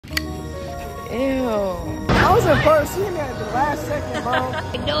Ew. I was in first. You hit me at the last second, bro.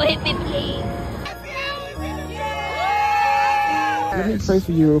 Don't hit me, please. Let me pray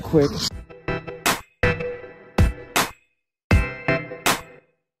for you real quick.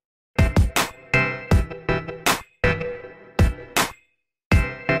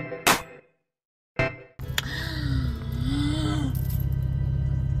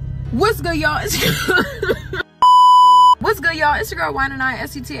 What's good, y'all? What's good, y'all? It's your girl Wine and I,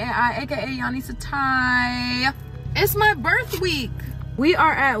 STTAI, aka Yanni Satai. It's my birth week. We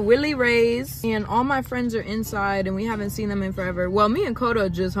are at Willie Ray's, and all my friends are inside, and we haven't seen them in forever. Well, me and Koda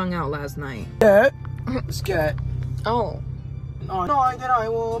just hung out last night. Cat. It's cat. Oh. No, I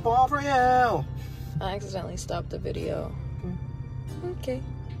will fall for you. I accidentally stopped the video. Okay.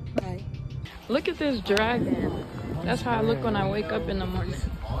 Bye. Look at this dragon. That's how I look when I wake up in the morning.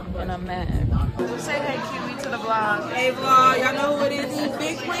 And I'm mad. Say hey, Kiwi, to the vlog. Hey vlog, y'all know who it is?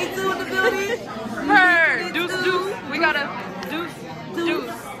 Big Queen 2 in the building. Her. Deuce. We got a deuce.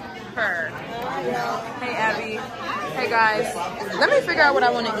 Her. Hey, Abby. Hey, guys. Let me figure out what I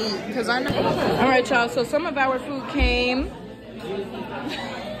want to eat. Because I know. All right, y'all. So some of our food came.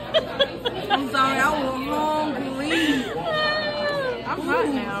 I'm sorry, I was hungry. I'm hot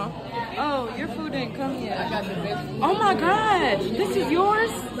now. Oh, your food didn't come yet. I got the best food. Oh my gosh, this is yours?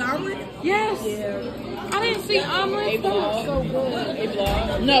 The omelet? Yes. Yeah. I didn't see omelet. That looks so good. Hey,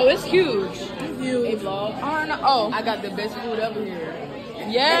 vlog. No, it's huge. It's huge. Hey, vlog. Oh, I got the best food ever here.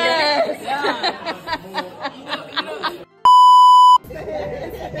 Yes.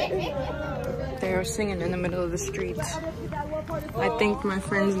 They are singing in the middle of the street. I think my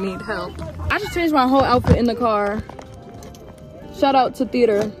friends need help. I just changed my whole outfit in the car. Shout out to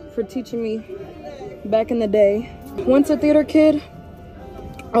theater for teaching me back in the day. Once a theater kid,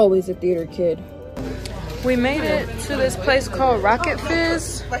 always a theater kid. We made it to this place called Rocket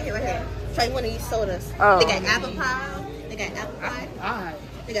Fizz. Right here. Try one of these sodas. Oh. They got apple pie. They got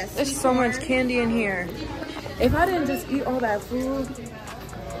They got There's so much candy in here. If I didn't just eat all that food,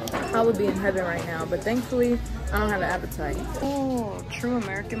 I would be in heaven right now. But thankfully, I don't have an appetite. Oh, true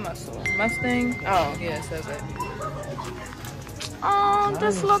American muscle. Mustang. Oh, yeah, it says it. Oh,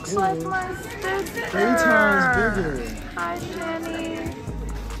 this looks like my sister. 3 times bigger. Hi, Jenny.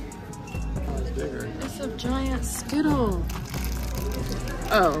 It's a giant Skittle.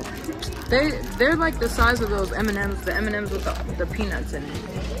 Oh, they're like the size of those M&Ms. The M&Ms with the peanuts in it.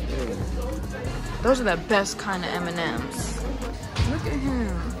 Those are the best kind of M&Ms. Look at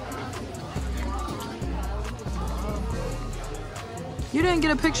him. You didn't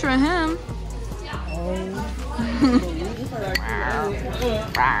get a picture of him.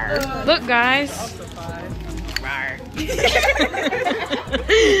 Look, guys.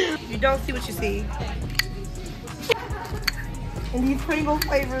 You don't see what you see. And these Pringle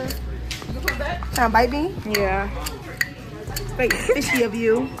flavors. Trying to bite me? Yeah. Wait, fishy of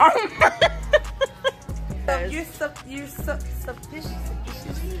you. You're sufficient.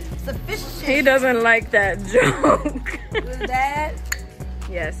 He doesn't like that joke. With that,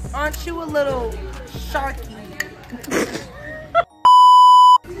 Yes. aren't you a little sharky?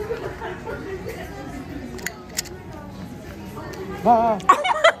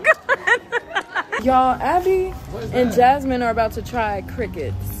 Y'all, Abby and Jasmine are about to try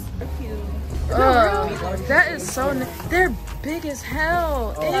crickets. That is so they're big as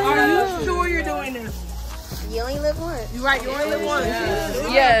hell. Are you sure you're doing this? You only live once. You're right, you only live once.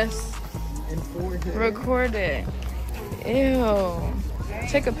 Yes. Record it. Ew.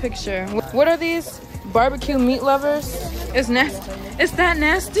 Take a picture. What are these? Barbecue meat lovers? It's nasty. It's that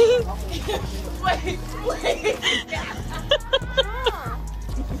nasty? Wait.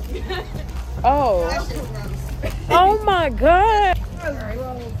 Oh. Oh my god.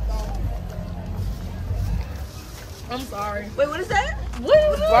 I'm sorry. Wait, what is that?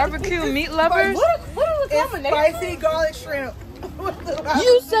 Barbecue meat lovers? What was the combination? Spicy garlic shrimp.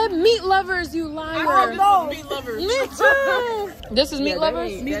 You said meat lovers, you liar. I know. Meat lovers. Me too. This is meat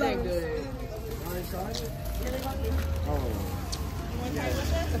lovers? Meat lovers.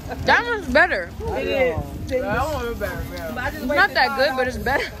 That one's better. It is. That one is better, yeah. It's not that good, but it's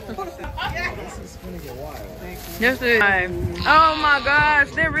better. Yes, it is. Oh my gosh,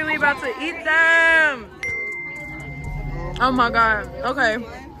 they're really about to eat them. Oh my god. Okay.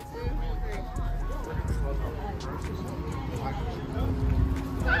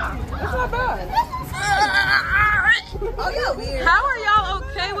 That's not bad. Oh, yeah, weird. How are y'all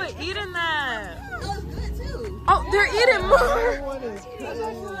okay with eating that? That was good, too. Oh, they're eating more.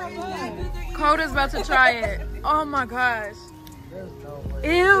 Coda's about to try it. Oh my gosh.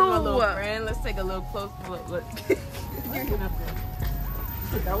 Ew. My little friend. Let's take a little close look.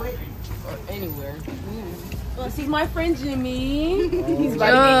 That way? Or anywhere. Well, see my friend Jimmy. He's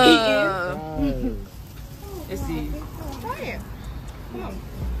about to get eaten. Let's see. Try it.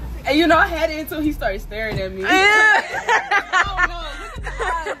 And you know, I had it until he started staring at me. Oh no, look at the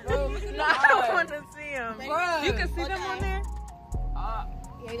eyes, bro. Look at the eyes. I don't want to see him. Bruh. You can see them on there?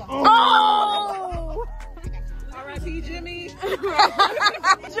 Here you go. Oh! R.I.P. Jimmy.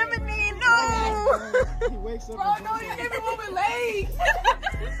 Jiminy, no! He wakes up. Bro, no, you gave me one with legs.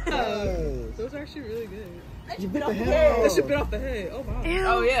 Those are actually really good. You bit the head. That should bit off the head. Oh wow. Ew.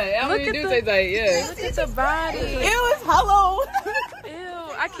 Oh yeah, Look all you at do the- taste like yeah. Look at the body. Ew, it's hollow.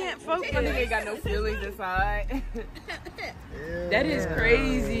 Ew, I can't focus. My nigga ain't got no feelings inside. That is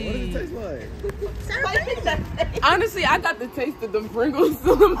crazy. What does it taste like? Honestly, I got the taste of the Pringles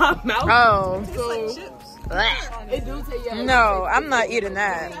still in my mouth. Oh. So it do taste yeah. No, I'm not eating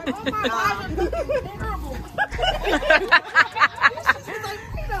that.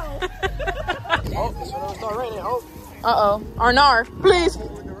 Oh, it's gonna start raining. Oh. Uh-oh. Arnar, please.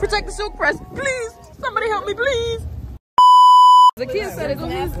 Protect the silk press. Please. Somebody help me, please. Zakia said it's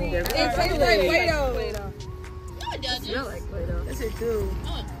nasty. It tastes like Play-Doh. No, it doesn't. Smell like Play-Doh. Yes, it do.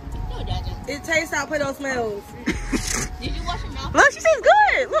 No, it doesn't. It tastes how Play-Doh smells. Did you wash your mouth? Look, she says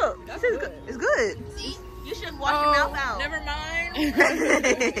good. Look, she says good. It's good. See? You should wash your mouth out. Never mind.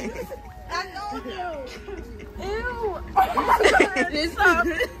 I know you. Ew. Stop.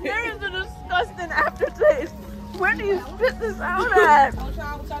 There is a disgusting aftertaste. Where do you spit this out at?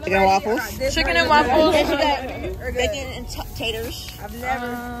 Chicken and waffles. Chicken and waffles. Then she got bacon and taters. I've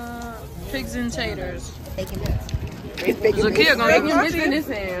never. Pigs and taters. Bacon. Zakia gonna Bacon bits in this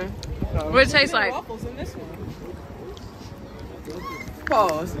hand. what it tastes like. Waffles in this one.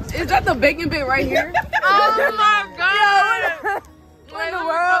 Pause. Is that the bacon bit right here? Oh my god! What in the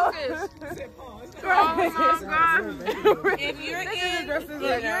world? Oh my god! If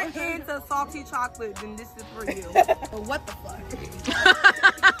you're into salty chocolate, then this is for you. But what the fuck?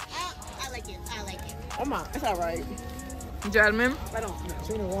 I like it. I like it. Oh my, it's alright. Jasmine? I don't know.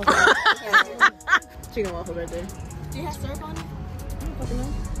 Chicken and waffles. Chicken waffle right there. Do you have syrup on it?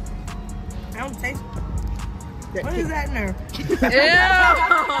 I don't taste. What is that in there? Ew!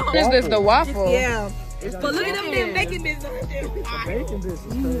 What is this, the waffle? Yeah. But look at them damn bacon bits on it. Bacon bits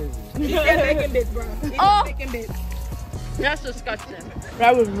is crazy. He said bacon bits, bro. He Oh. said bacon bits. That's disgusting.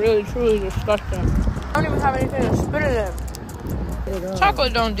 That was really, truly disgusting. I don't even have anything to spit it in.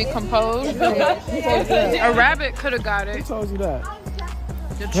 Chocolate don't decompose. A rabbit could have got Who it. told you that?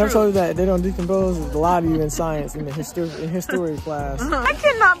 The Who told you truth. that they don't decompose? There's a lot of you in science in the history class. I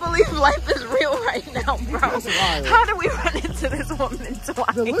cannot believe life is real right now, bro. That's wild. How did we run into this woman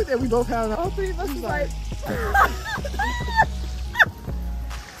twice? The look that we both have, all three of us is like,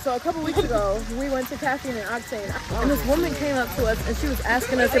 So a couple weeks ago, we went to Caffeine and Octane, and this woman came up to us and she was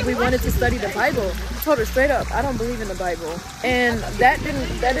asking us if we wanted to study the Bible. I told her straight up, I don't believe in the Bible, and that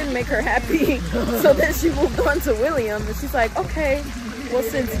didn't make her happy. So then she moved on to William, and she's like, okay, well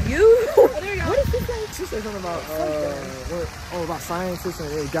since you, what did she say? She said something about about scientists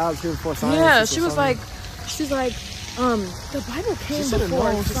and God was here before scientists. yeah, or she was something. like, the Bibible She came said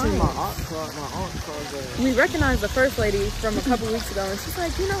before no. She said my science. aunt called We recognized the first lady from a couple weeks ago, and she's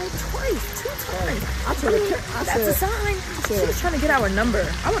like, you know, twice, 2 times. I told her, That's a sign. She was trying to get our number.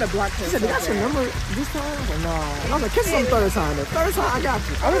 I would have blocked her. She said, so "You got your bad. number this time?" I was like, "Nah." I was like, "Kiss him third time. The third time, I got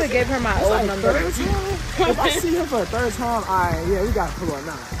you." I would have gave her my old Like, number. third time? If I see him for a third time, yeah, we got to pull up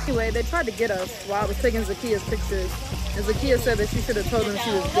now. Anyway, they tried to get us while I was taking Zakia's pictures. And Zakia said that she should have told them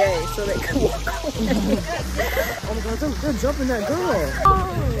she was gay so they could walk away. Oh my God, they're jumping that girl.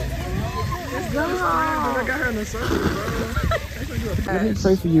 I got her in the circle, bro. Let me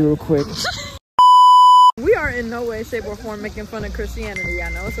pray for you real quick. We are in no way, shape, or form making fun of Christianity.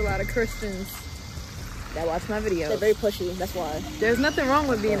 I know it's a lot of Christians that watch my videos. They're very pushy. That's why. There's nothing wrong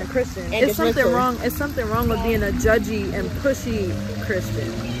with being a Christian. And It's something dismissive. wrong. It's something wrong with being a judgy and pushy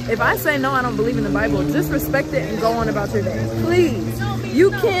Christian. If I say no, I don't believe in the Bible, just respect it and go on about your day. Please. You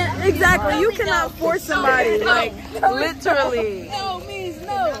can't, exactly, you cannot force somebody, like, literally. No means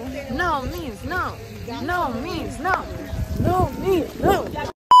no. No means no. No means no. No means no.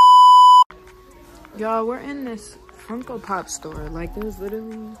 Y'all, we're in this Funko Pop store. Like, there's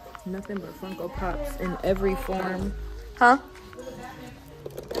literally nothing but Funko Pops in every form. Huh?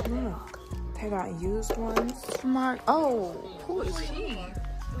 Look, they got used ones. Smart. Oh, who is he?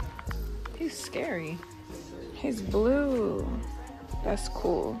 He's scary. He's blue. That's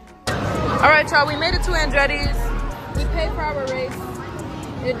cool. All right, y'all, we made it to Andretti's. We paid for our race.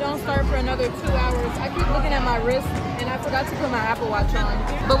 It don't start for another 2 hours. I keep looking at my wrist and I forgot to put my Apple Watch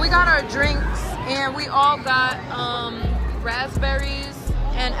on. But we got our drinks and we all got raspberries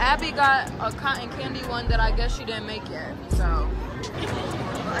And Abby got a cotton candy one that I guess she didn't make yet, so.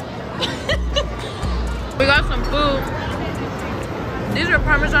 We got some food. These are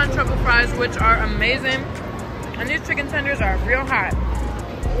Parmesan truffle fries, which are amazing. And these chicken tenders are real hot.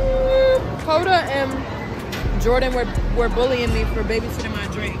 Coda and Jordan were bullying me for babysitting my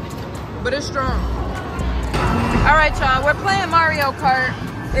drink, but it's strong. All right, y'all, we're playing Mario Kart.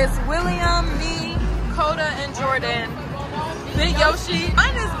 It's William, me, Coda, and Jordan. Big Yoshi.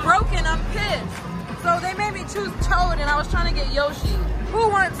 Mine is broken, I'm pissed. So they made me choose Toad, and I was trying to get Yoshi. Who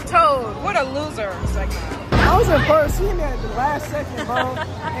wants Toad? What a loser. I was in first. He hit me at the last second, bro,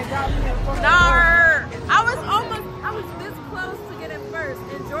 and got me in front. Nah, I was this close to getting first,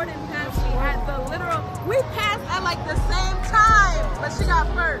 and Jordan passed me at the literal. We passed at like the same time, but she got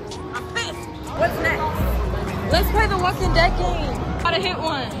first. I'm pissed. What's next? Let's play the Walking Dead game. Gotta hit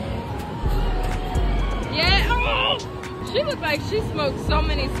one. Yeah. Oh, she looked like she smoked so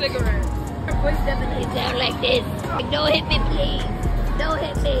many cigarettes. Her voice definitely sound like this. Like, don't hit me, please. Don't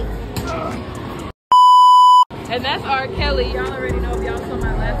hit me. And that's R. Kelly. Y'all already know if y'all saw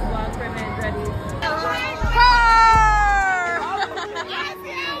my last vlog for Andretti.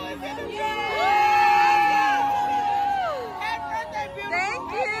 Thank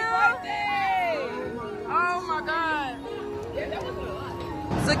you. Oh my God.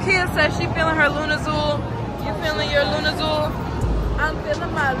 Zakia says she feeling her Lunazul. You feeling your Lunazul? I'm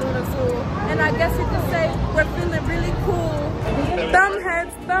feeling my Lunazul. And I guess you could say we're feeling really cool. Thumb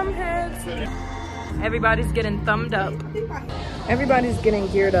heads, thumb heads. Everybody's getting thumbed up. Everybody's getting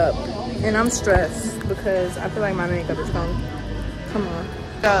geared up. And I'm stressed because I feel like my makeup is gone. Come on.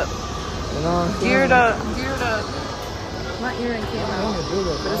 Up. Geared up. Geared up. My earring came out.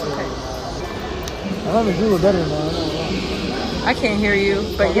 But it's okay. I love the Jula better, man. I can't hear you,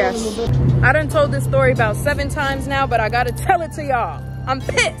 but yes. I done told this story about 7 times now, but I gotta tell it to y'all. I'm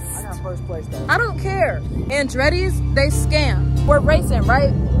pissed. I got first place though. I don't care. Andretti's, they scam. We're racing,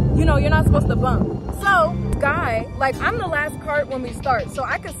 right? You know, you're not supposed to bump. So, guy, like, I'm the last cart when we start, so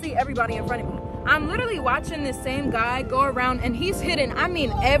I could see everybody in front of me. I'm literally watching this same guy go around, and he's hitting, I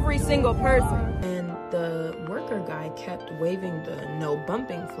mean, every single person. And the worker guy kept waving the no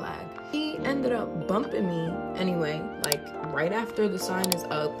bumping flag. He ended up bumping me anyway, like, right after the sign is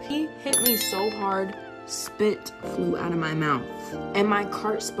up. He hit me so hard, spit flew out of my mouth, and my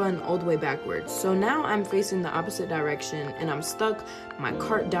cart spun all the way backwards. So now I'm facing the opposite direction and I'm stuck. My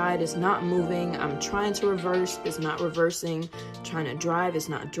cart died, it's not moving. I'm trying to reverse, it's not reversing. Trying to drive, it's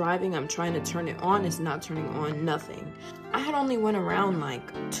not driving. I'm trying to turn it on, it's not turning on, nothing. I had only went around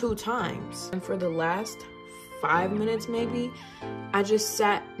like 2 times. And for the last 5 minutes maybe, I just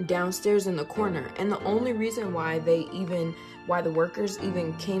sat downstairs in the corner. And the only reason why the workers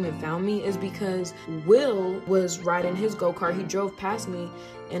even came and found me is because Will was riding his go-kart. He drove past me,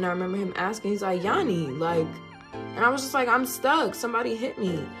 and I remember him asking, he's like, Yanni, like, and I was just like, I'm stuck, somebody hit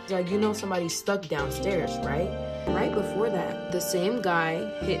me. He's like, you know somebody's stuck downstairs, right? Right before that, the same guy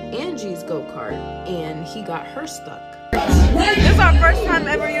hit Angie's go-kart, and he got her stuck. This is our first time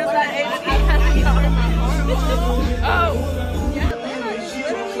ever using HP. Oh. Atlanta is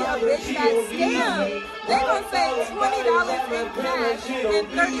literally a bitch that scam. They gonna say $20 in cash and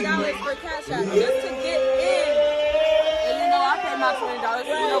 $30 for cash out just to get in. And you know I paid my $20.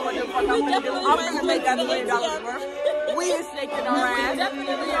 You know what the fuck I'm gonna do? I'm gonna make that $20 worth. We is shaking our ass.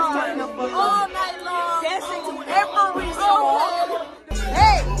 Definitely are. All night long. Dancing to every song.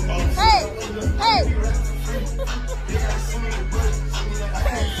 Hey, hey, hey.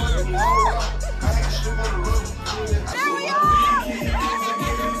 There we are.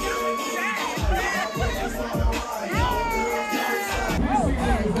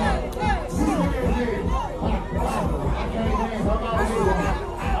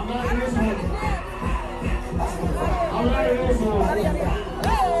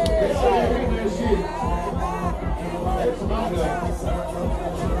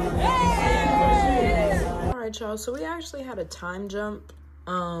 Alright, y'all, so we actually had a time jump.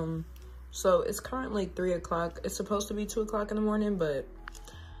 So it's currently 3 o'clock. It's supposed to be 2 o'clock in the morning, but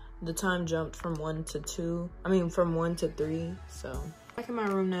the time jumped from 1 to 3. So back in my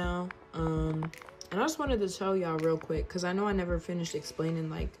room now. And I just wanted to tell y'all real quick, because I know I never finished explaining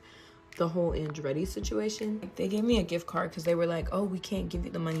like the whole Andretti situation. Like, they gave me a gift card because they were like, oh, we can't give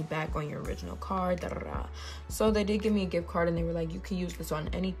you the money back on your original card, da da da. So they did give me a gift card, and they were like, you can use this on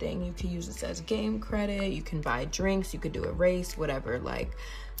anything. You can use this as game credit, you can buy drinks, you could do a race, whatever. Like,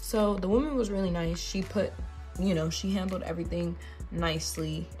 so the woman was really nice. She put, you know, she handled everything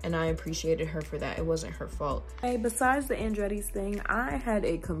nicely, and I appreciated her for that. It wasn't her fault. Hey, besides the Andretti's thing, I had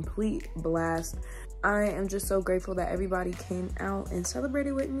a complete blast. I am just so grateful that everybody came out and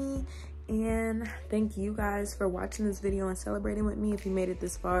celebrated with me. And thank you guys for watching this video and celebrating with me. If you made it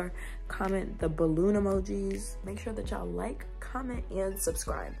this far, comment the balloon emojis. Make sure that y'all like, comment, and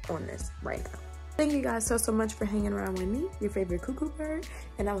subscribe on this right now. Thank you guys so much for hanging around with me, your favorite cuckoo bird,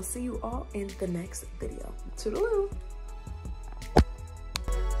 and I will see you all in the next video. Toodaloo.